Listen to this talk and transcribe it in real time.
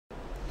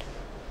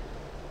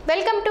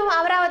Welcome to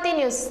Amaravati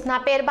news. నా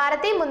పేరు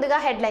భారతి. ముందుగా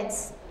హెడ్లైన్స్.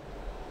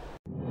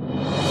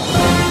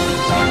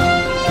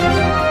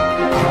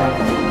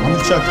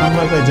 అమిత్ షా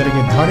ఖాన్వాయ్పై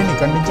జరిగే దాడిని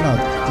ఖండించిన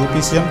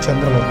AP CM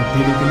Chandrababu,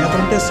 TDP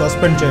నేతలుంటే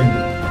suspend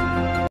చేయండి.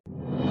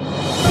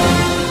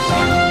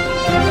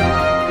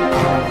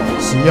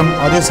 సీఎం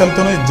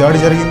ఆదేశాలతోనే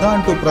దాడి జరిగిందా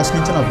అంటూ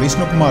ప్రశ్నించిన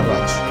విష్ణుకుమార్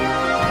రాజ్.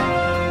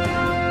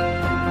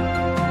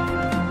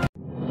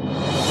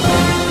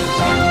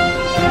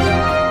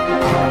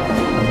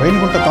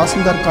 రేణిగుంట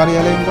తహసీల్దార్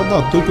కార్యాలయం వద్ద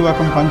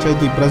తూకివాకం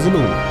పంచాయతీ ప్రజలు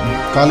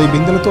ఖాళీ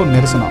బిందెలతో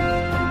నిరసన.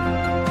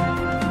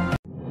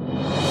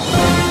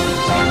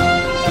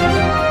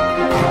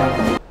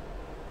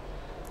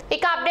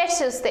 ఇక అప్డేట్స్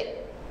చూస్తే,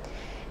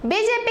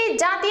 బీజేపీ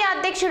జాతీయ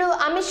అధ్యక్షుడు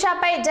అమిత్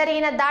షాపై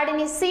జరిగిన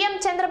దాడిని సీఎం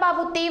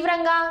చంద్రబాబు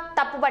తీవ్రంగా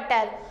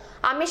తప్పుపట్టారు.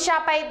 అమిత్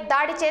షాపై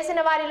దాడి చేసిన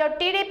వారిలో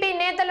టీడీపీ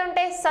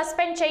నేతలుంటే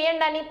సస్పెండ్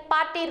చేయండి అని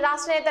పార్టీ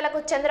రాష్ట్ర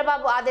నేతలకు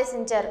చంద్రబాబు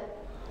ఆదేశించారు.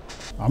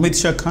 అమిత్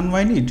షా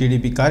ఖాన్వాయ్ని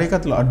టీడీపీ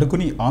కార్యకర్తలు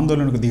అడ్డుకుని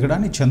ఆందోళనకు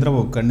దిగడాన్ని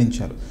చంద్రబాబు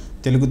ఖండించారు.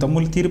 తెలుగు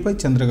తమ్ముల తీరుపై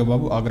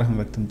చంద్రబాబు ఆగ్రహం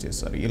వ్యక్తం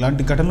చేశారు.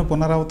 ఇలాంటి ఘటనలు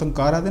పునరావృతం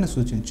కారాదని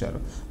సూచించారు.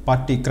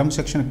 పార్టీ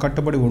క్రమశిక్షణ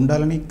కట్టుబడి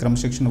ఉండాలని,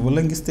 క్రమశిక్షణ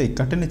ఉల్లంఘిస్తే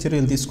కఠిన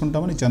చర్యలు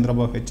తీసుకుంటామని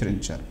చంద్రబాబు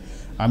హెచ్చరించారు.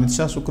 అమిత్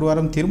షా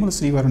శుక్రవారం తిరుమల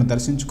శ్రీవారిని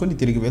దర్శించుకొని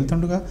తిరిగి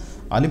వెళ్తుండగా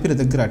అలిపిరి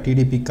దగ్గర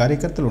టీడీపీ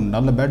కార్యకర్తలు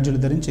నల్ల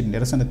బ్యాడ్జీలు ధరించి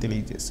నిరసన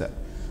తెలియజేశారు.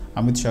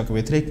 అమిత్ షాకు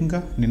వ్యతిరేకంగా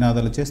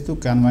నినాదాలు చేస్తూ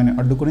కాన్వాయ్ని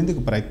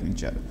అడ్డుకునేందుకు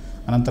ప్రయత్నించారు.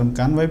 అనంతరం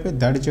కాన్వాయ్పై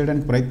దాడి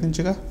చేయడానికి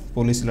ప్రయత్నించగా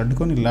పోలీసులు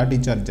అడ్డుకొని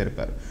లాఠీచార్జ్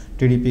జరిపారు.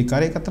 టీడీపీ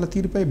కార్యకర్తల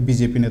తీరుపై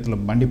బీజేపీ నేతలు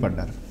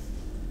మండిపడ్డారు.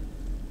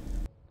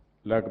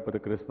 లేకపోతే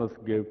క్రిస్మస్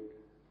గిఫ్ట్,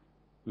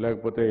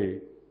 లేకపోతే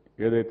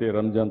ఏదైతే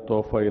రంజాన్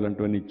తోఫా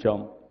ఇలాంటివన్నీ ఇచ్చాం,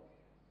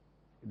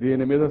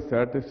 దీని మీద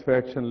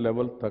సాటిస్ఫాక్షన్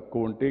లెవెల్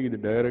తక్కువ ఉంటే ఇది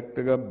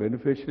డైరెక్ట్గా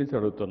బెనిఫిషరీస్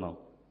అడుగుతున్నాం,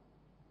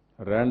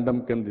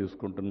 ర్యాండమ్ కింద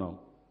తీసుకుంటున్నాం.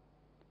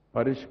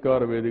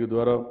 పరిష్కార వేదిక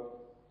ద్వారా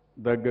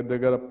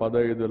దగ్గర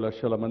 15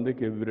 లక్షల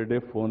మందికి ఎవ్రీడే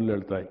ఫోన్లు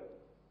వెళ్తాయి.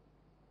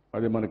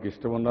 అది మనకి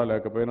ఇష్టం ఉన్నా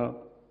లేకపోయినా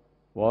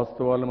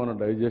వాస్తవాలను మనం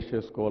డైజెస్ట్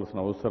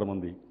చేసుకోవాల్సిన అవసరం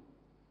ఉంది.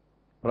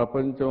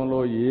 ప్రపంచంలో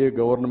ఏ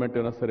గవర్నమెంట్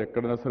అయినా సరే,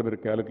 ఎక్కడైనా సరే మీరు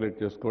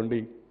క్యాలిక్యులేట్ చేసుకోండి,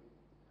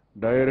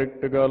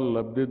 డైరెక్ట్గా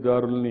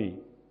లబ్ధిదారుల్ని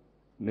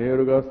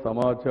నేరుగా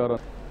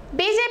సమాచారం.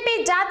 బీజేపీ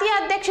జాతీయ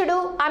అధ్యక్షుడు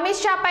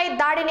అమిత్ షాపై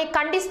దాడిని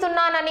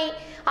ఖండిస్తున్నానని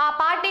ఆ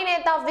పార్టీ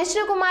నేత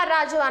విష్ణుకుమార్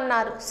రాజు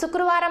అన్నారు.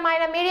 శుక్రవారం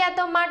ఆయన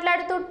మీడియాతో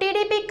మాట్లాడుతూ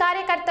టీడీపీ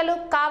కార్యకర్తలు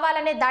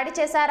కావాలనే దాడి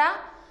చేశారా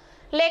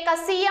లేక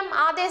సీఎం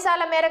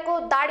ఆదేశాల మేరకు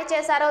దాడి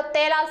చేశారో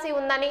తేలాల్సి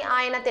ఉందని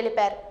ఆయన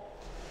తెలిపారు.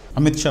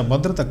 అమిత్ షా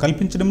భద్రత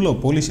కల్పించడంలో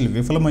పోలీసులు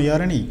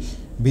విఫలమయ్యారని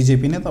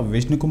బీజేపీ నేత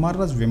విష్ణుకుమార్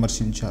రాజ్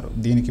విమర్శించారు.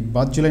 దీనికి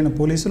బాధ్యులైన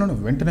పోలీసులను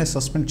వెంటనే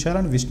సస్పెండ్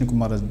చేయాలని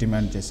విష్ణుకుమార్ రాజ్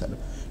డిమాండ్ చేశారు.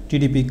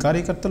 టీడీపీ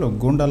కార్యకర్తలు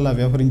గూండాల్లా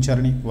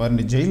వ్యవహరించారని,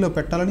 వారిని జైల్లో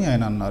పెట్టాలని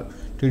ఆయన అన్నారు.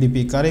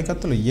 టీడీపీ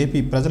కార్యకర్తలు ఏపీ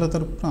ప్రజల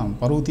తరపున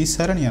పరువు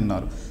తీశారని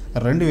అన్నారు.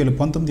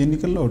 2019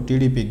 ఎన్నికల్లో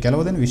టీడీపీ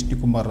గెలవదని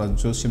విష్ణుకుమార్ రాజ్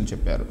జోస్యం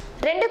చెప్పారు.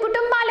 2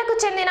 కుటుంబాలకు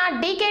చెందిన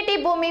డీకేటీ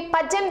భూమి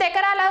 18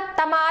 ఎకరాల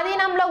తమ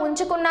ఆధీనంలో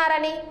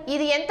ఉంచుకున్నారని,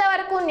 ఇది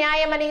ఎంతవరకు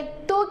న్యాయమని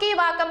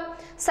తూకివాకం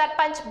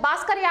సర్పంచ్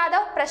భాస్కర్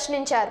యాదవ్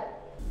ప్రశ్నించారు.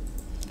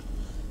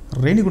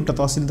 రేణిగుంట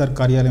తహసీల్దార్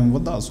కార్యాలయం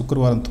వద్ద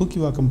శుక్రవారం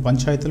తూకివాకం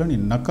పంచాయతీలోని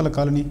నక్కల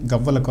కాలనీ,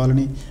 గవ్వల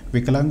కాలనీ,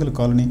 వికలాంగుల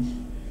కాలనీ,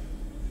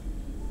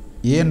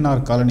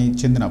 ఏఎన్ఆర్ కాలనీ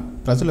చెందిన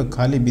ప్రజలు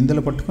ఖాళీ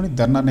బిందెలు పట్టుకుని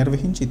ధర్నా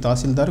నిర్వహించి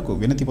తహసీల్దార్కు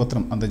వినతి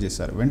పత్రం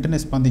అందజేశారు. వెంటనే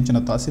స్పందించిన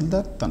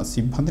తహసీల్దార్ తన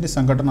సిబ్బందిని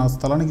సంఘటనా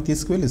స్థలానికి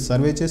తీసుకువెళ్లి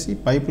సర్వే చేసి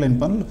పైప్ లైన్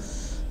పనులు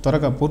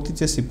త్వరగా పూర్తి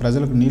చేసి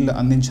ప్రజలకు నీళ్లు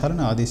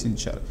అందించాలని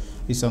ఆదేశించారు.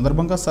 ఈ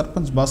సందర్భంగా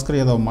సర్పంచ్ భాస్కర్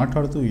యాదవ్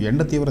మాట్లాడుతూ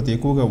ఎండ తీవ్రత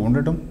ఎక్కువగా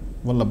ఉండటం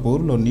వల్ల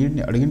బోరులో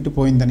నీటిని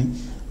అడిగింటిపోయిందని,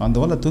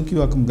 అందువల్ల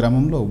తూకివాకం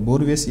గ్రామంలో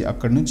బోరు వేసి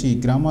అక్కడి నుంచి ఈ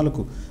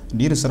గ్రామాలకు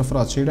నీరు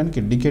సరఫరా చేయడానికి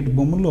డికేట్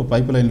భూముల్లో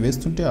పైపు లైన్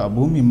వేస్తుంటే ఆ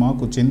భూమి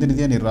మాకు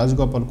చెందినది అని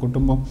రాజగోపాల్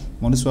కుటుంబం,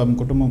 మునుస్వామి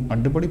కుటుంబం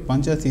అడ్డుపడి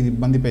పంచాయతీ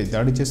సిబ్బందిపై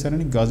దాడి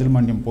చేశారని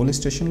గాజులమండ్యం పోలీస్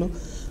స్టేషన్లో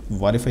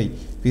వారిపై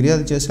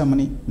ఫిర్యాదు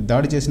చేశామని,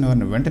 దాడి చేసిన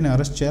వారిని వెంటనే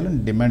అరెస్ట్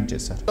చేయాలని డిమాండ్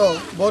చేశారు.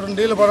 బోరు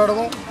నీళ్లు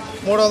పడడము,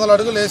 300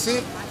 అడుగులు వేసి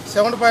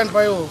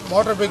 7.5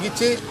 మోటార్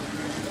బిగించి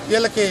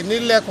వీళ్ళకి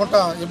నీళ్ళు లేకుండా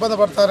ఇబ్బంది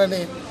పడతారని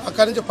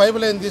అక్కడి నుంచి పైపు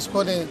లైన్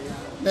తీసుకొని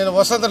నేను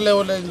వసంత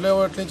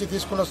లేఅవుట్ నుంచి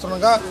తీసుకుని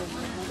వస్తుండగా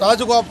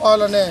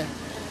రాజగోపాల్ అనే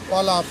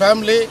వాళ్ళ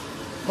ఫ్యామిలీ,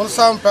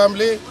 మున్సాం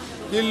ఫ్యామిలీ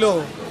వీళ్ళు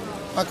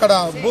అక్కడ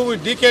భూమి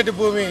డీకేటి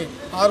భూమి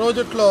ఆ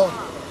రోజుట్లో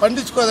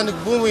పండించుకోదానికి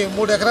భూమి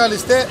 3 ఎకరాలు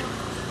ఇస్తే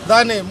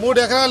దాన్ని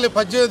 3 ఎకరాలు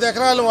 18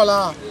 ఎకరాలు వాళ్ళ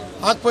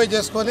ఆక్యుపై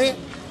చేసుకొని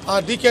ఆ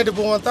డీకేటి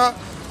భూమి అంతా,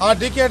 ఆ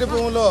డీకేటి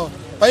భూమిలో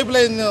పైప్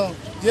లైన్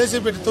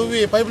జేసీబీ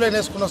తవ్వి పైప్ లైన్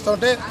వేసుకుని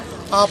వస్తుంటే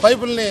ఆ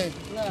పైపుల్ని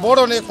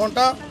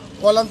బోడవనీయకుండా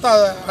వాళ్ళంతా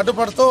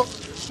అడ్డుపడుతూ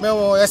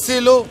మేము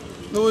ఎస్సీలు,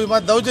 నువ్వు ఈ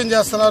మధ్య దౌర్జన్యం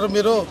చేస్తున్నారు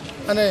మీరు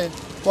అని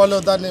వాళ్ళు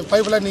దాన్ని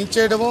పైప్ లైన్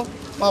ఇచ్చేయడము,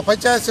 మా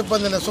పంచాయతీ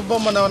సిబ్బందిని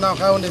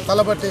సుబ్బమ్మని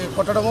తలబట్టి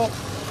కొట్టడము,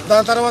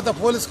 దాని తర్వాత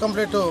పోలీస్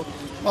కంప్లైంట్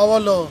మా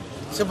వాళ్ళు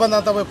సిబ్బంది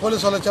అంతా పోయి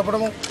పోలీసు వాళ్ళకి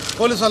చెప్పడము,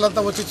 పోలీసు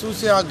వాళ్ళంతా వచ్చి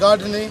చూసి ఆ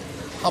గార్డుని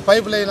ఆ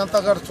పైప్ లైన్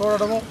అంతా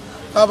చూడడము.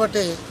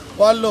 కాబట్టి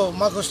వాళ్ళు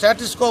మాకు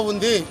స్టాటస్కో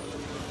ఉంది,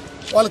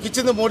 వాళ్ళకి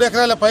ఇచ్చింది 3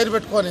 ఎకరాల పైరు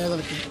పెట్టుకొని,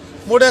 దానికి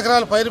 3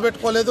 ఎకరాలు పైరు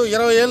పెట్టుకోలేదు,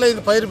 20 ఏళ్ళు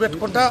అయింది పైరు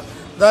పెట్టుకుంటా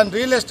దాన్ని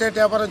రియల్ ఎస్టేట్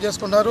వ్యాపారం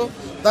చేసుకుంటారు.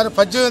 దాని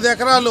 18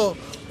 ఎకరాలు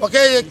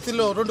ఒకే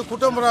వ్యక్తిలో 2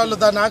 కుటుంబాలు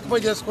దాన్ని ఆక్యుపై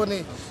చేసుకొని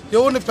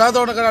ఎవరిని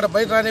పేదవాడిని కూడా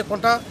బయట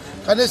రానియకుండా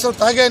కనీసం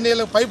తాగే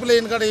నీళ్ళు పైపు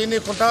లైన్ కూడా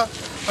వేయనీయకుండా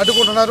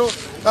అడ్డుకుంటున్నారు.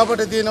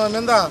 కాబట్టి దీని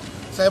మీద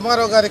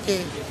ఎంఆర్ఓ గారికి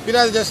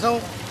ఫిర్యాదు చేసినాం.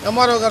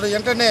 ఎంఆర్ఓ గారు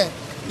వెంటనే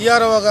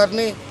ఈఆర్ఓ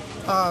గారిని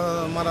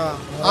మన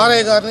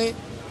ఆర్ఐ గారిని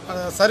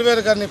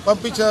సర్వేర్ గారిని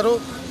పంపించారు.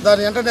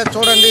 దాన్ని వెంటనే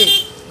చూడండి,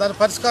 దాని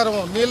పరిష్కారం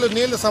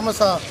నీళ్లు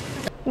సమస్య.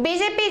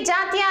 బీజేపీ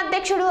జాతీయ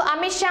అధ్యక్షుడు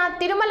అమిత్ షా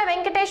తిరుమల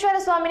వెంకటేశ్వర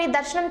స్వామిని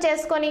దర్శనం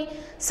చేసుకుని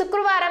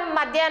శుక్రవారం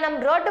మధ్యాహ్నం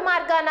రోడ్డు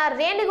మార్గాన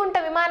రేణిగుంట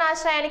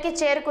విమానాశ్రయానికి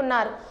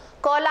చేరుకున్నారు.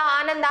 కోలా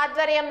ఆనంద్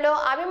ఆధ్వర్యంలో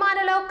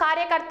అభిమానులు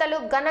కార్యకర్తలు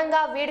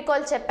ఘనంగా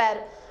వీడ్కోలు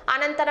చెప్పారు.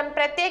 అనంతరం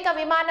ప్రత్యేక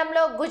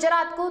విమానంలో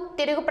గుజరాత్కు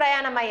తిరుగు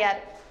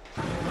ప్రయాణమయ్యారు.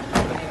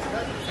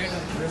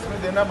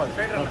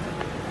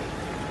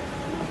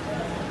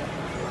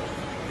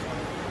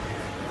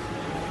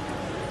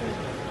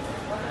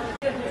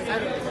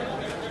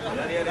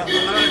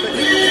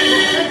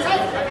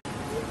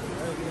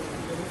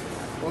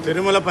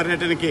 తిరుమల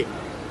పర్యటనకి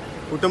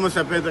కుటుంబ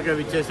సభ్యులతో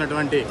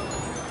విచ్చేసినటువంటి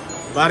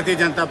భారతీయ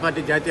జనతా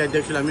పార్టీ జాతీయ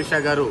అధ్యక్షులు అమిత్ షా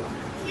గారు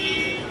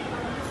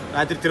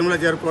రాత్రి తిరుమల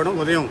చేరుకోవడం,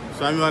 ఉదయం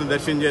స్వామివారిని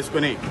దర్శనం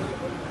చేసుకుని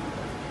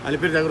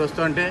అలిపిరి దగ్గర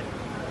వస్తుంటే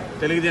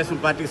తెలుగుదేశం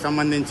పార్టీకి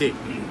సంబంధించి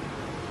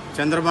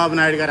చంద్రబాబు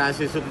నాయుడు గారి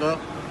ఆశీస్సులతో,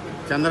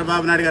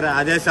 చంద్రబాబు నాయుడు గారి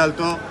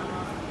ఆదేశాలతో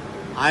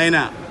ఆయన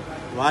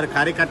వారి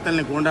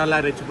కార్యకర్తల్ని గూండాలా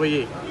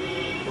రెచ్చిపోయి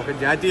ఒక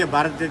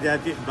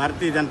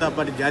భారతీయ జనతా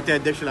పార్టీ జాతీయ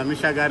అధ్యక్షులు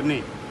అమిత్ షా గారిని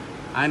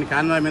ఆయన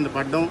కాన్వాయ్ మీద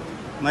పడడం,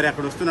 మరి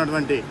అక్కడ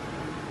వస్తున్నటువంటి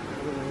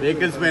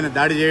వెహికల్స్ పైన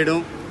దాడి చేయడం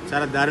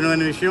చాలా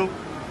దారుణమైన విషయం.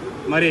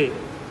 మరి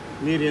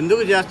మీరు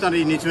ఎందుకు చేస్తున్నారు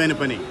ఈ నీచమైన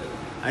పని?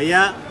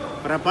 అయ్యా,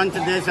 ప్రపంచ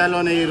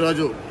దేశాల్లోనే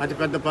ఈరోజు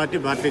అతిపెద్ద పార్టీ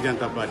భారతీయ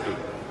జనతా పార్టీ.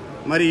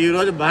 మరి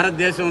ఈరోజు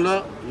భారతదేశంలో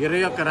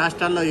 21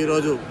 రాష్ట్రాల్లో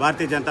ఈరోజు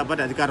భారతీయ జనతా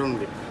పార్టీ అధికారం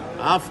ఉంది.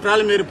 ఆఫ్టర్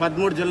ఆల్ మీరు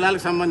 13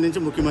 జిల్లాలకు సంబంధించి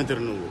ముఖ్యమంత్రి.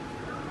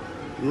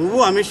 నువ్వు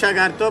అమిత్ షా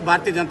గారితో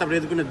భారతీయ జనతా పార్టీ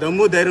ఎదుర్కొనే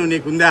దమ్ము ధైర్యం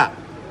నీకుందా?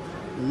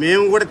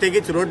 మేము కూడా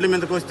తెగించి రోడ్ల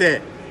మీదకి వస్తే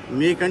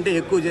మీకంటే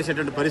ఎక్కువ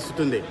చేసేటువంటి పరిస్థితి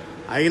ఉంది.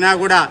 అయినా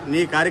కూడా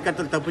నీ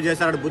కార్యకర్తలు తప్పు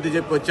చేశారని బుద్ధి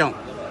చెప్పి వచ్చాం.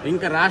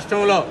 ఇంకా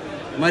రాష్ట్రంలో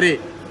మరి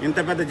ఇంత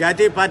పెద్ద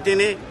జాతీయ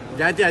పార్టీని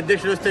జాతీయ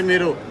అధ్యక్షుడు వస్తే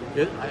మీరు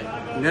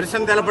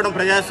నిరసన తెలపడం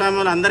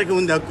ప్రజాస్వామ్యంలో అందరికీ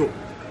ఉంది హక్కు.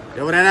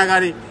 ఎవరైనా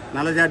కానీ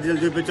నల్ల జార్జీలు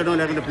చూపించడం,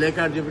 లేకుంటే ప్లే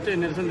కార్డు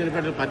చూపించడం నిరసన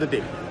తెలిపే పద్ధతి.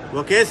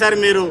 ఒకేసారి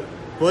మీరు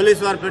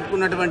పోలీసు వారు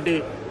పెట్టుకున్నటువంటి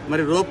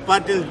మరి రోప్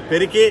పార్టీని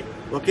పెరిగి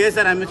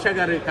ఒకేసారి అమిత్ షా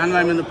గారి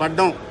కాన్వాయ్ మీద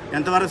పడడం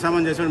ఎంతవరకు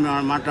సమంజసం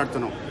మేము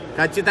మాట్లాడుతున్నాం.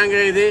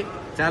 ఖచ్చితంగా ఇది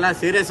చాలా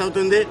సీరియస్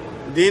అవుతుంది.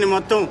 దీని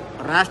మొత్తం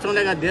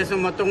రాష్ట్రంలో దేశం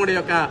మొత్తం కూడా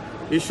యొక్క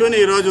ఇష్యూని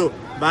ఈరోజు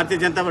భారతీయ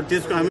జనతా పార్టీ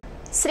తీసుకున్నాం.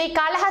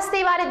 శ్రీకాళహస్తి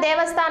వారి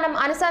దేవస్థానం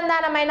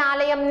అనుసంధానమైన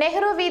ఆలయం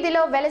నెహ్రూ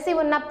వీధిలో వెలసి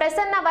ఉన్న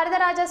ప్రసన్న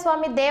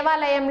వరదరాజస్వామి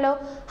దేవాలయంలో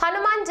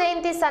హనుమాన్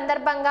జయంతి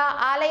సందర్భంగా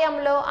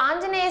ఆలయంలో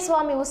ఆంజనేయ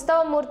స్వామి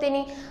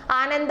ఉత్సవమూర్తిని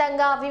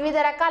ఆనందంగా వివిధ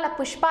రకాల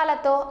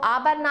పుష్పాలతో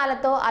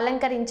ఆభరణాలతో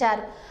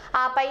అలంకరించారు.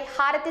 ఆపై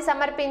హారతి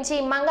సమర్పించి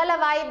మంగళ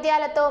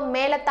వాయిద్యాలతో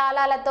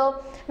మేళతాళాలతో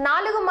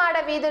 4 మాడ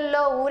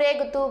వీధుల్లో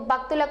ఊరేగుతూ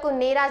భక్తులకు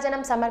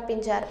నీరాజనం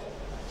సమర్పించారు.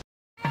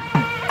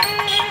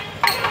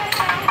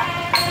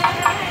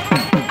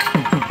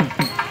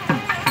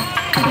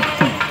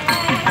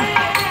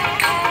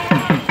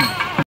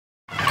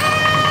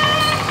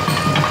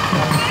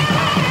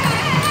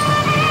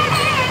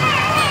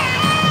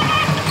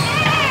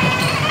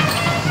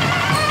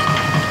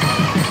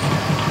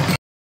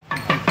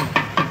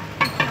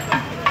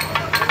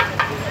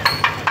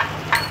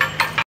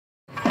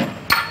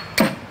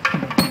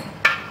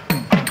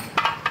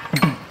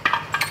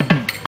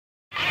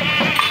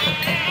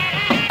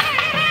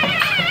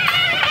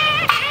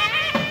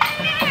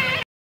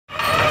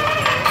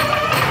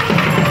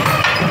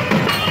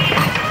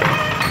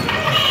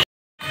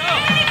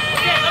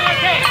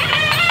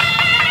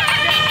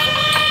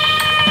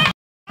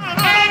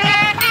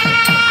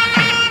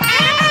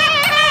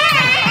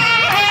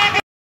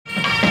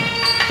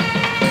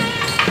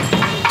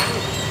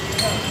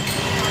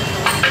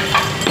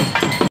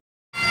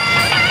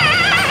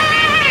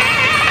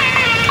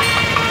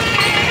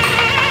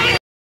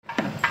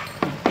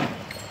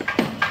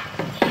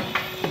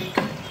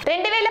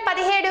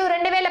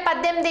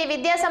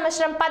 విద్యా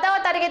సంవత్సరం 10వ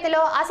తరగతిలో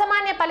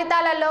అసామాన్య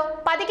ఫలితాలలో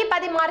 10కి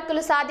 10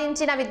 మార్కులు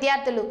సాధించిన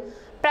విద్యార్థులు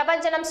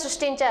ప్రపంచం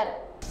సృష్టించారు.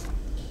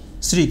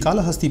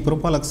 శ్రీకాళహస్తి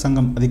పురపాలక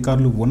సంఘం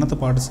అధికారులు ఉన్నత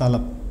పాఠశాల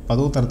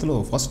 10వ తరగతిలో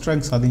ఫస్ట్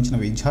ర్యాంక్ సాధించిన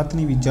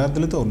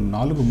విద్యార్థులతో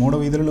 4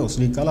 మూడవ వీధులలో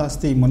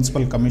శ్రీకాళహస్తి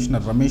మున్సిపల్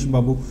కమిషనర్ రమేష్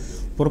బాబు,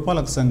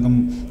 పురపాలక సంఘం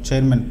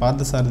చైర్మన్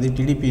పార్థసారథి,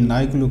 టీడీపీ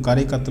నాయకులు,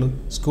 కార్యకర్తలు,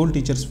 స్కూల్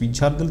టీచర్స్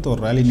విద్యార్థులతో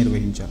ర్యాలీ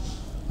నిర్వహించారు.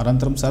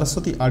 అనంతరం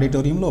సరస్వతి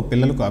ఆడిటోరియంలో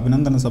పిల్లలకు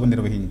అభినందన సభ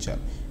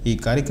నిర్వహించారు. ఈ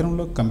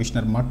కార్యక్రమంలో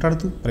కమిషనర్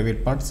మాట్లాడుతూ ప్రైవేట్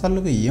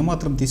పాఠశాలలకు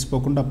ఏమాత్రం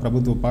తీసిపోకుండా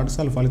ప్రభుత్వ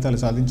పాఠశాల ఫలితాలు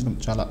సాధించడం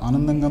చాలా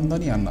ఆనందంగా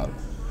ఉందని అన్నారు.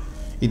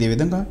 ఇదే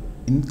విధంగా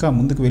ఇంకా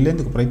ముందుకు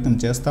వెళ్లేందుకు ప్రయత్నం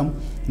చేస్తాం.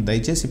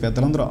 దయచేసి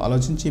పెద్దలందరూ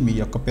ఆలోచించి మీ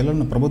యొక్క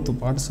పిల్లలను ప్రభుత్వ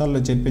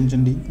పాఠశాలలో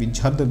చేర్పించండి.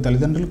 విద్యార్థుల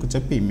తల్లిదండ్రులకు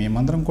చెప్పి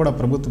మేమందరం కూడా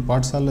ప్రభుత్వ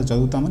పాఠశాలలో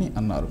చదువుతామని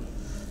అన్నారు.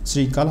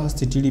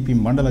 శ్రీకాళహస్తి టీడీపీ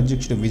మండల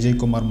అధ్యక్షుడు విజయ్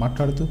కుమార్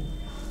మాట్లాడుతూ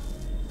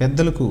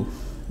పెద్దలకు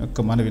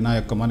నా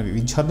యొక్క మనవి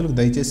విద్యార్థులకు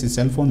దయచేసి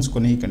సెల్ ఫోన్స్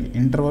కొనియకండి.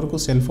 ఇంటర్ వరకు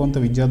సెల్ ఫోన్తో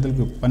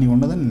విద్యార్థులకు పని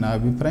ఉండదని నా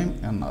అభిప్రాయం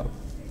అన్నారు.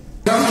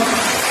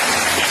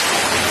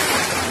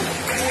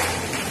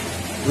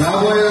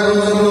 రాబోయే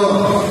రోజుల్లో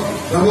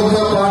ప్రభుత్వ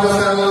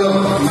పాఠశాలలు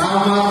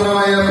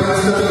నామాత్రమయ్యే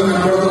పరిస్థితులు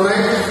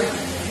కనబడుతున్నాయి.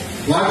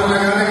 వాటిని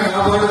కానీ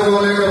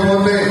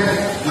కాపాడుకోలేకపోతే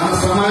మన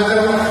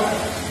సమాజం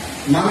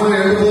మనం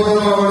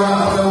ఎడిపోతుందో కూడా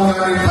అర్థం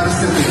కాని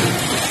పరిస్థితి.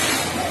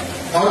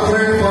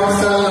 కార్పొరేట్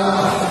పాఠశాల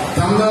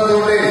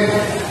దందాతోటి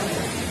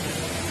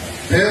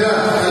పేద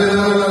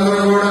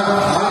తల్లిదండ్రులందరూ కూడా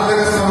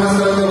ఆర్థిక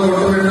సమస్యలతో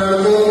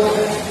కొట్టుమిట్టాడుతూ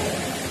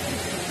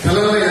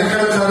పిల్లల్ని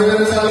ఎక్కడ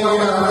చదివించాలో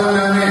కూడా అర్థం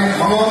కాని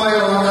అమోమయ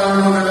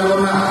వాతావరణం కలిగి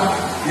ఉన్న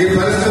ఈ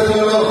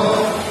పరిస్థితుల్లో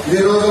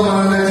ఈరోజు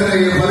మనం తెచ్చిన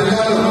ఈ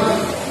ఫలితాలు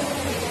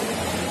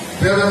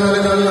పేద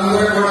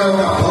తల్లిదండ్రులందరికీ కూడా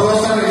ఒక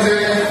భరోసానిచ్చే,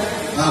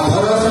 ఆ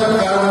భరోసాకు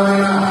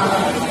కారణమైన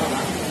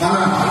మన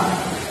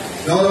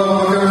గౌరవ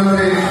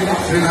ముఖ్యమంత్రి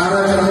శ్రీ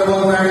నారా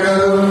చంద్రబాబు నాయుడు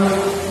గారు,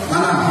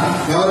 మన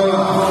గౌరవ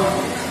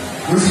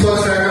మున్సిపల్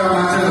శాఖ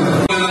మంత్రులు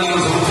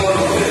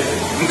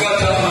ఇంకా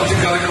చాలా మంచి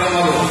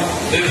కార్యక్రమాలు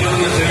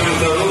చేపడుతున్న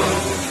చేయగలుగుతారు.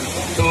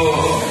 సో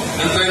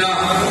ఎంతైనా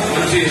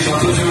మంచి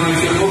సంతోషమైన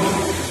విషయము.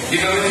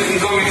 ఇక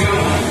ఇంకో విషయం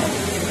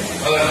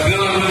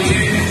పిల్లల గురించి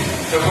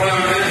చెప్పడం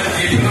అంటే,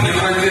 ఈ పిల్లలు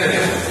ఎవరైతే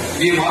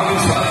ఈ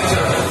మార్పులు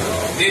సాధించారు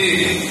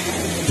దీన్ని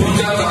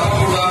చూచా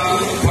తప్పకుండా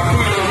పట్టు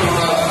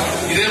వెళ్ళకుండా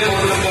ఇదే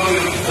పద్ధతిలో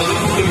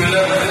చదువుకుంటూ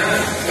వెళ్ళారంటే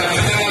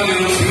ఖచ్చితంగా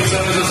మీరు సివిల్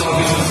సర్వీసెస్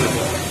ఆఫీసర్స్.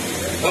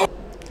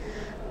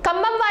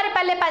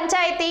 కంబంవారిపల్లె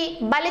పంచాయతీ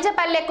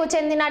బలిజపల్లెకు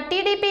చెందిన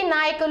టీడీపీ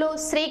నాయకులు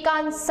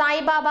శ్రీకాంత్,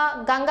 సాయిబాబా,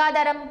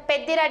 గంగాధరం,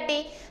 పెద్దిరెడ్డి,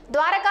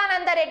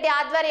 ద్వారకానందరెడ్డి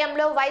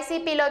ఆధ్వర్యంలో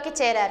వైసీపీలోకి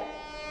చేరారు.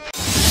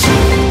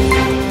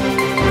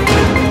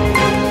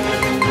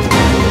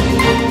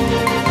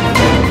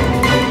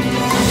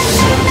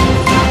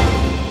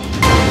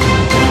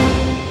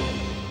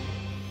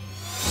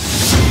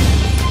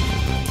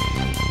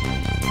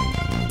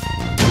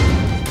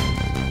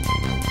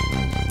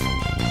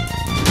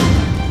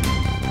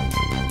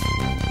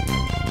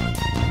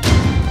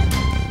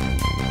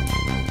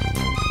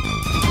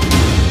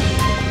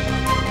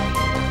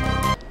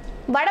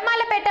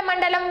 వడమాలపేట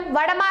మండలం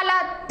వడమాల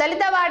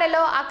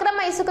దళితవాడలో అక్రమ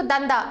ఇసుక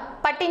దందా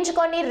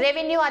పట్టించుకొని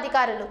రెవెన్యూ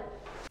అధికారులు.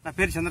 నా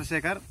పేరు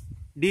చంద్రశేఖర్,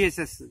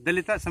 డిఎస్ఎస్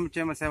దళిత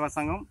సంక్షేమ సేవా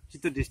సంఘం,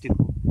 చిత్తూరు డిస్టిక్.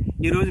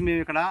 ఈరోజు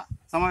మేము ఇక్కడ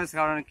సమావేశం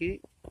కావడానికి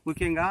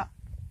ముఖ్యంగా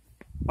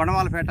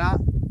వడమాలపేట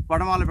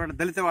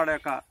దళితవాడ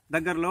యొక్క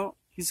దగ్గరలో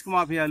ఇసుక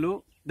మాఫియాలు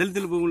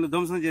దళితుల భూములను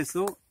ధ్వంసం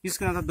చేస్తూ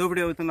ఇసుకనంతా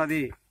దోపిడీ అవుతున్నది.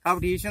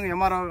 కాబట్టి ఈ విషయం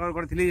ఎంఆర్ఓ గారు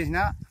కూడా తెలియజేసిన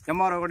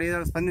ఎంఆర్ఓ కూడా ఏదో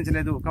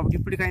స్పందించలేదు. కాబట్టి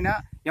ఇప్పటికైనా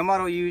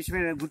ఎంఆర్ఓ ఈ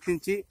విషయమే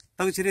గుర్తించి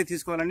తగు చర్య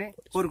తీసుకోవాలని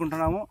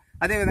కోరుకుంటున్నాము.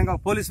 అదేవిధంగా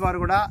పోలీసు వారు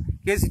కూడా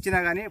కేసు ఇచ్చినా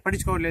కానీ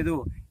పట్టించుకోవట్లేదు.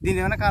 దీని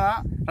వెనకాల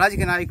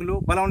రాజకీయ నాయకులు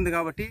బలం ఉంది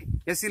కాబట్టి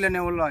ఎస్సీలు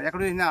అనే వాళ్ళు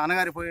ఎక్కడ చూసినా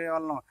అనగారిపోయే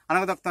వాళ్ళను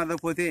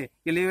అనగదొక్కుతారకపోతే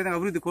వీళ్ళు ఏ విధంగా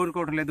అభివృద్ధి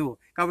కోరుకోవటం లేదు.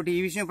 కాబట్టి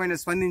ఈ విషయం పైన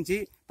స్పందించి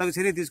తగు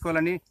చర్య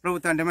తీసుకోవాలని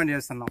ప్రభుత్వాన్ని డిమాండ్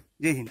చేస్తున్నాం.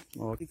 జై హింద్.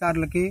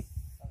 అధికారులకి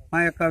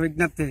మా యొక్క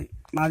విజ్ఞప్తి.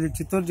 మాది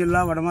చిత్తూరు జిల్లా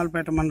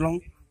వడమాలపేట మండలం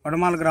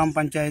వడమాల గ్రామ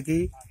పంచాయతీ.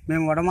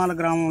 మేము వడమాల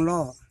గ్రామంలో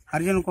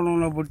హరిజన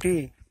కులంలో పుట్టి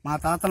మా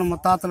తాతల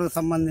ముత్తాతలకు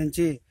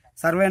సంబంధించి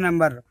సర్వే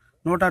నెంబర్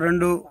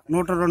 102,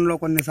 102లో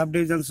కొన్ని సబ్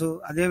డివిజన్స్,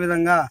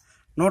 అదేవిధంగా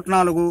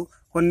 104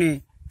 కొన్ని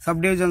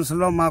సబ్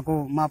డివిజన్స్లో మాకు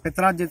మా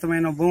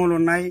పిత్రార్జితమైన భూములు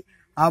ఉన్నాయి.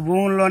 ఆ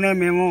భూముల్లోనే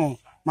మేము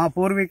మా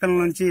పూర్వీకుల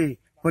నుంచి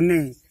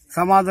కొన్ని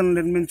సమాధులను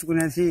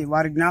నిర్మించుకునేసి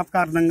వారి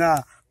జ్ఞాపకార్థంగా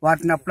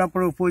వాటిని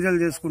అప్పుడప్పుడు పూజలు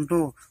చేసుకుంటూ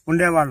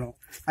ఉండేవాళ్ళం.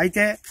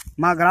 అయితే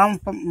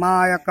మా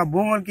యొక్క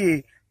భూములకి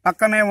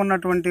పక్కనే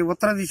ఉన్నటువంటి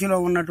ఉత్తర దిశలో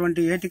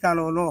ఉన్నటువంటి ఏటి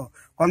కాలువలో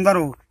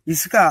కొందరు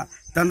ఇసుక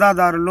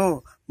దందాదారులు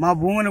మా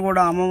భూమిని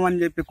కూడా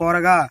అమ్మమని చెప్పి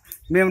కోరగా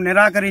మేము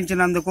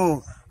నిరాకరించినందుకు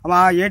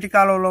ఆ ఏటి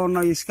కాలువలో ఉన్న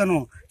ఇసుకను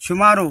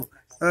సుమారు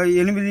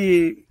 8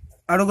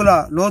 అడుగుల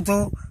లోతు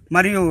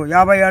మరియు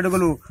 50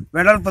 అడుగులు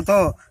వెడల్పుతో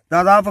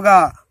దాదాపుగా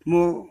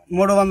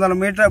 300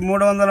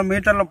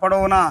 మీటర్ల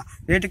పొడవున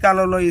ఏటి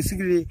కాలువలో ఇసుక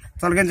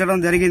తొలగించడం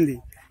జరిగింది.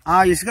 ఆ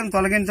ఇసుకను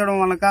తొలగించడం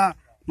వలన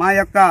మా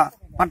యొక్క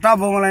పట్టా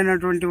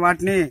భూములైనటువంటి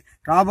వాటిని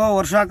రాబో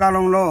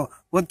వర్షాకాలంలో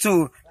వచ్చు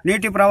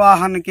నీటి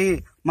ప్రవాహానికి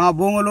మా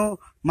భూములు,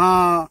 మా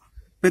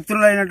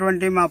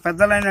పితృలైనటువంటి మా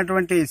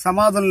పెద్దలైనటువంటి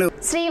సమాధులు.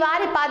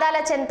 శ్రీవారి పాదాల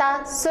చెంత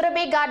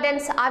సురభి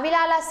గార్డెన్స్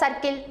అవిలాల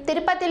సర్కిల్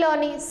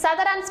తిరుపతిలోని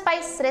సదరన్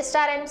స్పైస్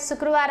రెస్టారెంట్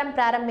శుక్రవారం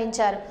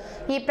ప్రారంభించారు.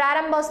 ఈ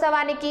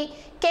ప్రారంభోత్సవానికి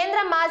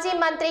కేంద్ర మాజీ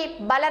మంత్రి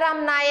బలరాం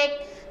నాయక్,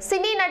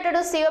 సినీ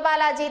నటుడు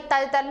శివబాలాజీ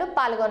తదితరులు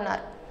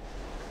పాల్గొన్నారు.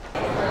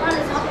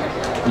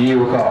 ఈ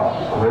ఒక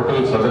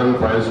హోటల్ సదరన్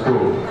స్పైస్ కు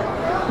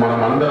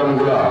మనమందరం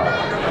కూడా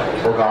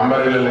ఒక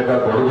అంబరేలా లెక్క,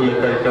 గొడుగు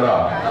లెక్క ఇక్కడ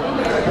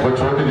ఒక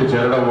చోటికి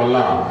చేరడం వల్ల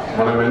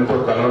మనం ఎంతో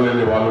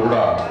కలవలేని వాళ్ళు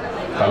కూడా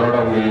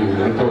కలవడం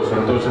ఎంతో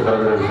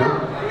సంతోషకరమైన విషయం.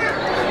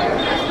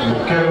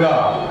 ముఖ్యంగా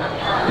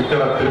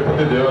ఇక్కడ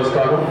తిరుపతి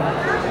దేవస్థానం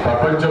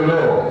ప్రపంచంలో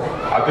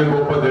అతి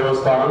గొప్ప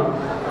దేవస్థానం.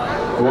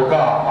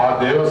 ఆ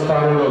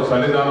దేవస్థానంలో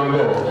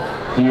సన్నిధానంలో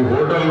ఈ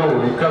హోటల్ను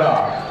ఇక్కడ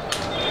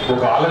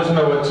ఒక ఆలోచన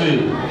వచ్చి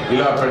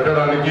ఇలా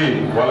పెట్టడానికి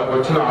వాళ్ళకు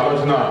వచ్చిన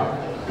ఆలోచన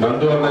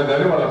నందు అన్నది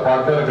కానీ వాళ్ళ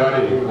పార్ట్నర్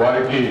కానీ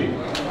వారికి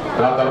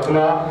నా తరఫున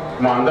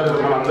మనందరి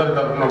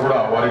తరఫున కూడా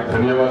వారికి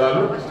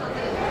ధన్యవాదాలు.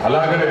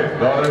 అలాగనే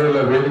గౌరవనీయుల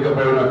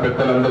వేదికపై ఉన్న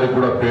పెద్దలందరికీ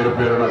కూడా పేరు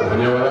పేరున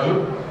ధన్యవాదాలు.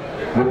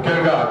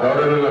 ముఖ్యంగా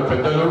గౌరవనీయుల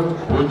పెద్దలు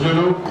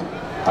పూజ్యులు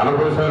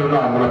అనుభవశాలు ఉన్న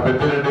మన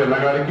పెద్దిరెడ్డి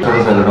అన్నగారికి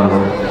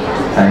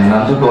అండ్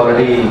నందుకు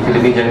ఆల్రెడీ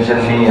టిడిపి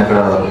జంక్షన్ ని అక్కడ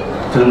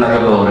ఫిల్మ్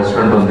నగర్ లో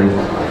రెస్టారెంట్ ఉంది.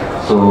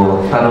 సో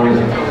తను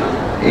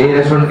ఏ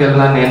రెస్టారెంట్కి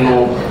వెళ్ళినా నేను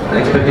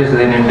ఎక్స్పెక్ట్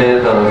చేసేది ఏంటంటే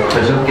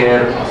స్పెషల్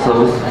కేర్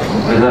సర్వీస్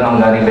విధానం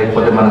కానీ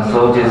లేకపోతే మనం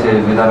సర్వ్ చేసే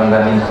విధానం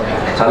కానీ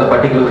చాలా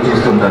పర్టికులర్గా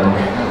చూస్తుంటాను.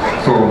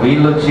 సో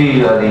వీళ్ళు వచ్చి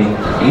అది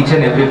ఈచ్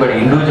అండ్ ఎవ్రీబడి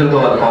ఇండివిజువల్గా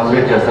వాళ్ళు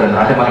కాన్సన్ట్రేట్ చేస్తారండి.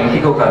 అంటే మన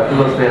ఇంటికి ఒక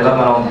అతిథులు వస్తే ఎలా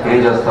మనం పే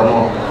చేస్తామో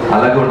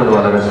అలాగే ఉంటుంది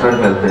వాళ్ళ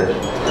రెస్టారెంట్కి వెళ్తే.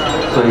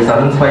 సో ఈ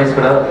సదర్న్ స్పైస్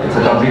కూడా ఇట్స్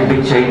కంప్లీట్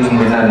బిగ్ చైన్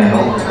విన్నాను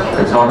నేను.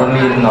 It's not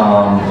only in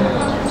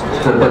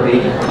Tirupati,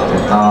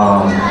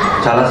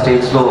 చాలా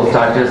స్టేట్స్లో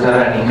స్టార్ట్ చేశారు.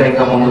 అండ్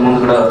ఇంకా ముందు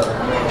కూడా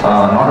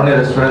నాట్ ఓన్లీ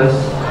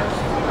రెస్టారెంట్స్,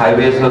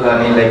 హైవేస్లో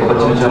కానీ లేకపోతే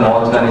చిన్న చిన్న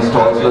మాల్స్ కానీ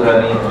స్టాల్స్లో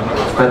కానీ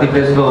ప్రతి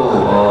ప్లేస్లో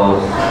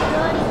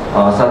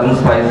సదర్న్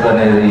స్పైస్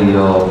అనేది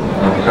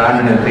బ్రాండ్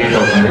అనేది క్రియేట్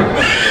అవుతుంది.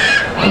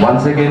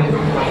 Once again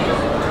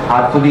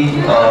heartfully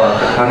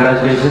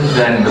congratulations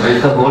and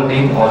with the whole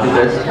team all the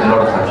best and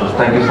lot of success.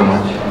 Thank you so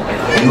much.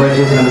 Invite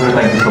చేసినందుకు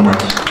థ్యాంక్ యూ సో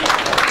మచ్.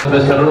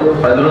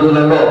 10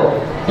 రోజులలో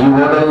ఈ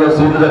హోటల్లో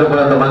సీట్లు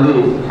జరుపుకున్నంత మంది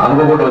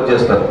అనుకోకుండా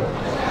వచ్చేస్తారు.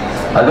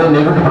 అదే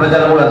నెగిటివ్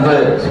ప్రచారం కూడా అంతే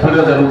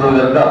స్పీడ్గా జరుగుతుంది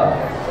కనుక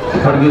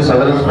ఇప్పటికీ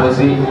సదరన్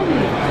స్పైసీ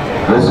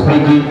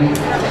రెసిపీకి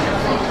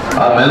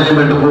ఆ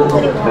మేనేజ్మెంట్కు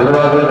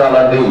నిర్వాహకులకు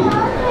అలాంటి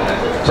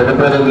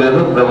చెడ్డపేరు లేదు.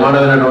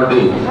 బ్రహ్మాండమైనటువంటి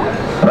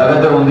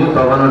ప్రగతి ఉంది,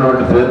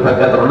 ప్రమాణమైనటువంటి పేరు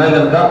ప్రఖ్యాతలు ఉన్నాయి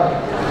కనుక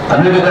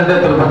అన్నిటికంటే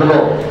తిరుపతిలో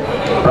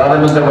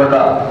ప్రారంభించబడ్డ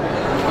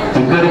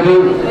ఇక్కడికి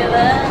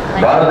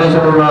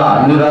భారతదేశంలో ఉన్న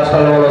అన్ని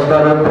రాష్ట్రాల వాళ్ళు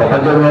వస్తారు,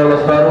 ప్రపంచంలో వాళ్ళు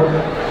వస్తారు,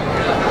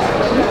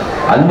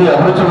 అన్ని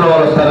అభిరుచుల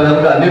వాళ్ళు వస్తారు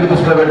కనుక అన్నిటి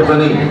దృష్టిలో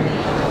పెట్టుకొని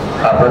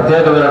ఆ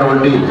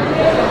ప్రత్యేకమైనటువంటి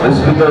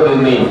రెసిపీతో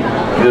దీన్ని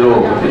మీరు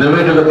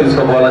ఇన్నోవేటివ్గా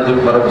తీసుకోవాలని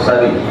చెప్పి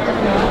మరొకసారి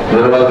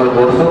నిర్వాహకులు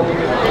కోరుతూ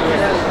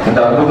ఇంత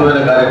అద్భుతమైన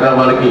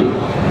కార్యక్రమానికి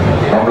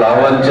మమ్మల్ని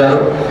ఆహ్వానించారు.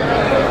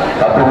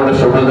 తప్పకుండా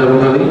శుభ్రం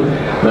జరుగుతుంది.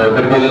 మేము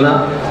ఎక్కడికి వెళ్ళినా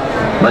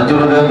మంచి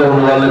హృదయంతో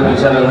ఉన్న వాళ్ళని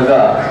పిలిచారు కనుక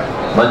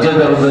మంచిగా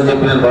జరుగుతుందని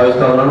చెప్పి నేను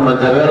భావిస్తా ఉన్నాను.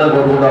 మంచి జరగాలని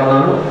కోరుకుంటా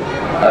ఉన్నాను.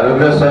 ఆ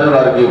వెంకటేశ్వర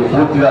వారికి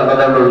పూర్తిగా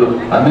అన్నదారులు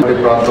అన్ని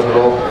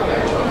ప్రాంతంలో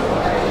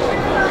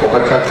ఒక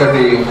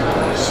చక్కటి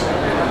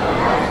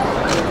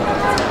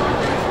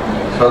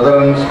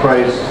సదరన్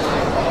స్పైస్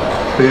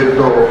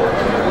పేరుతో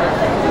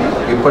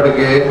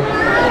ఇప్పటికే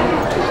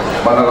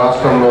మన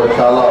రాష్ట్రంలో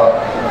చాలా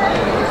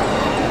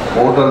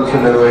హోటల్స్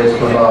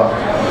నిర్వహిస్తున్న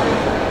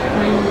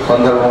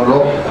సందర్భంలో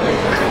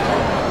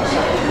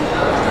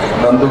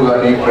నందు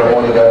కానీ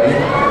ప్రమోద్ కానీ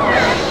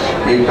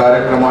ఈ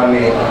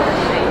కార్యక్రమాన్ని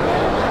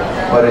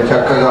మరి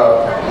చక్కగా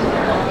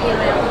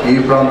ఈ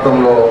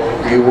ప్రాంతంలో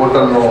ఈ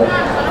హోటల్ను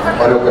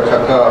మరి ఒక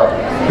చక్కగా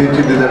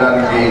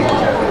తీర్చిదిద్దడానికి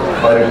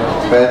మరి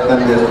ప్రయత్నం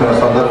చేస్తున్న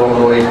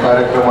సందర్భంలో ఈ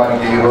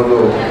కార్యక్రమానికి ఈరోజు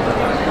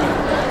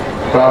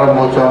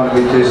ప్రారంభోత్సవానికి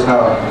ఇచ్చేసిన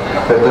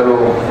పెద్దలు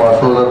మా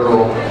సోదరులు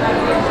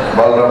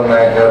బాలరామ్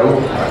నాయక్ గారు,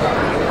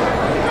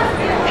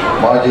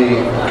 మాజీ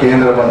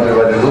కేంద్ర మంత్రి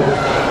వర్యులు,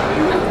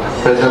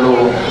 పెద్దలు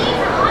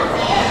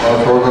మా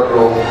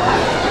సోదరులు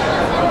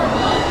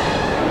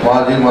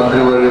మాజీ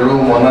మంత్రివర్యులు,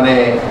 మొన్ననే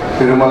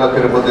తిరుమల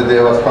తిరుపతి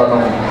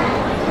దేవస్థానం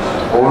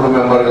బోర్డు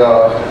మెంబర్గా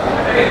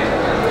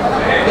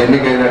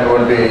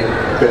ఎన్నికైనటువంటి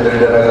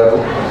పెద్దిరెడ్డి అన్న గారు,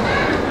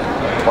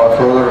 మా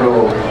సోదరుడు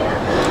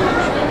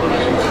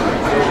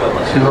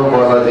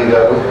శివబాలాజీ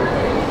గారు,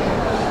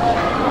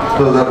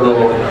 సోదరులు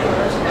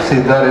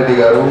సిద్ధారెడ్డి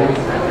గారు,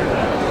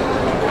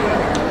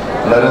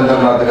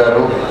 నరేంద్రనాథ్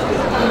గారు,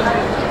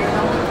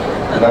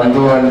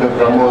 నందు అండ్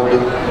ప్రమోద్,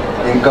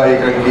 ఇంకా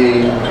ఇక్కడికి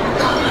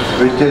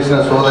విచ్చేసిన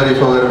సోదరి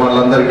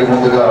వాళ్ళందరికీ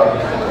ముందుగా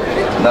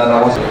నా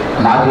నమస్కారం.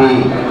 మాజీ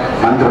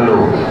మంత్రులు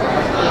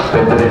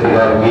పెద్దిరెడ్డి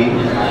గారికి,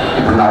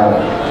 ఇప్పుడు నా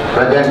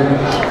ప్రజెంట్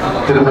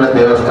తిరుమల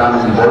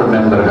దేవస్థానం బోర్డు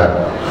మెంబర్గా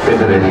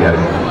పెద్దిరెడ్డి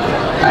గారికి,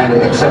 అండ్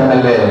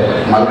ఎక్స్ఎమ్మెల్యే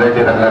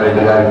మల్రెడ్డి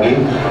రంగారెడ్డి గారికి,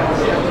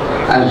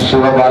 అండ్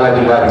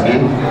శివబాలాజీ గారికి,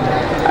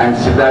 అండ్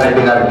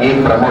సిద్ధారెడ్డి గారికి,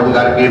 ప్రమోద్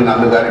గారికి,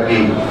 నందు గారికి,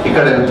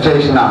 ఇక్కడ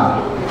చేసిన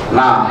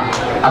నా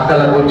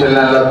అక్కలకు,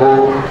 చెల్లెళ్లకు,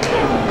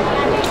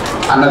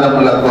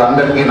 అన్నదమ్ములకు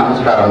అందరికీ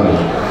నమస్కారములు.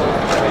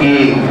 ఈ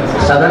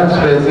సదరన్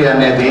స్పైసీ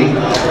అనేది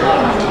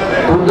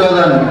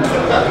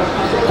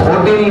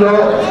 2014లో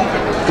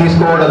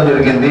తీసుకోవడం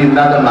జరిగింది.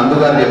 ఇందాక నందు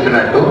గారు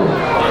చెప్పినట్టు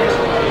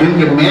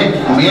దీనికి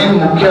మెయిన్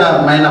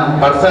ముఖ్యమైన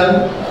పర్సన్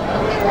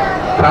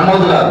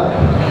ప్రమోద్ గారు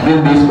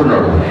దీన్ని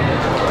తీసుకున్నాడు.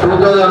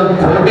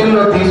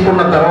 2014లో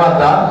తీసుకున్న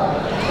తర్వాత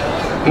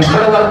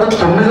ఇప్పటి వరకు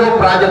 9వ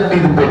ప్రాజెక్ట్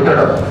ఇది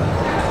పెట్టడం.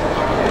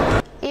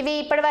 ఇవి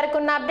ఇప్పటి వరకు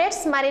ఉన్న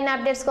అప్డేట్స్. మరిన్ని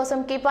అప్డేట్స్ కోసం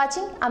కీప్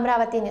వాచింగ్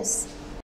అమరావతి న్యూస్.